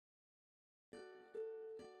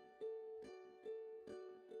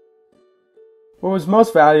What was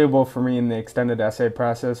most valuable for me in the extended essay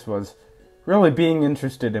process was really being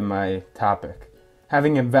interested in my topic.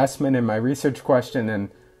 Having investment in my research question and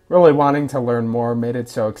really wanting to learn more made it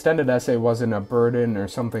so extended essay wasn't a burden or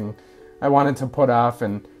something I wanted to put off,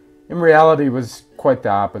 and in reality was quite the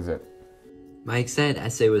opposite. My extended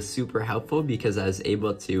essay was super helpful because I was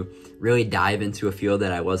able to really dive into a field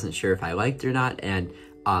that I wasn't sure if I liked or not, and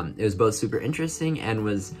it was both super interesting and I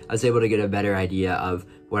was able to get a better idea of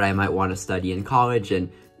what I might want to study in college and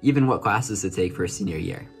even what classes to take for senior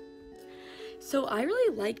year. So I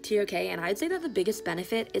really like TOK, and I'd say that the biggest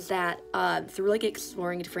benefit is that through like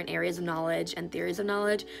exploring different areas of knowledge and theories of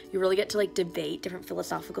knowledge, you really get to like debate different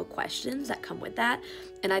philosophical questions that come with that,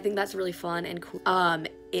 and I think that's really fun and cool.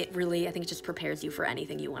 It really, I think, it just prepares you for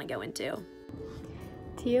anything you want to go into.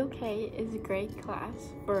 TOK is a great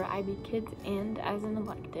class for IB kids and as an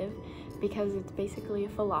elective because it's basically a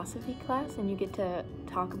philosophy class and you get to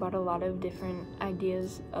talk about a lot of different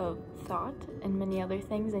ideas of thought and many other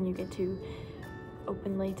things, and you get to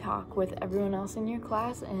openly talk with everyone else in your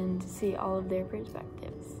class and see all of their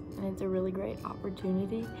perspectives. And it's a really great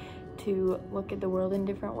opportunity to look at the world in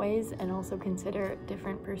different ways and also consider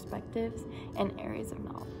different perspectives and areas of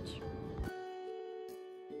knowledge.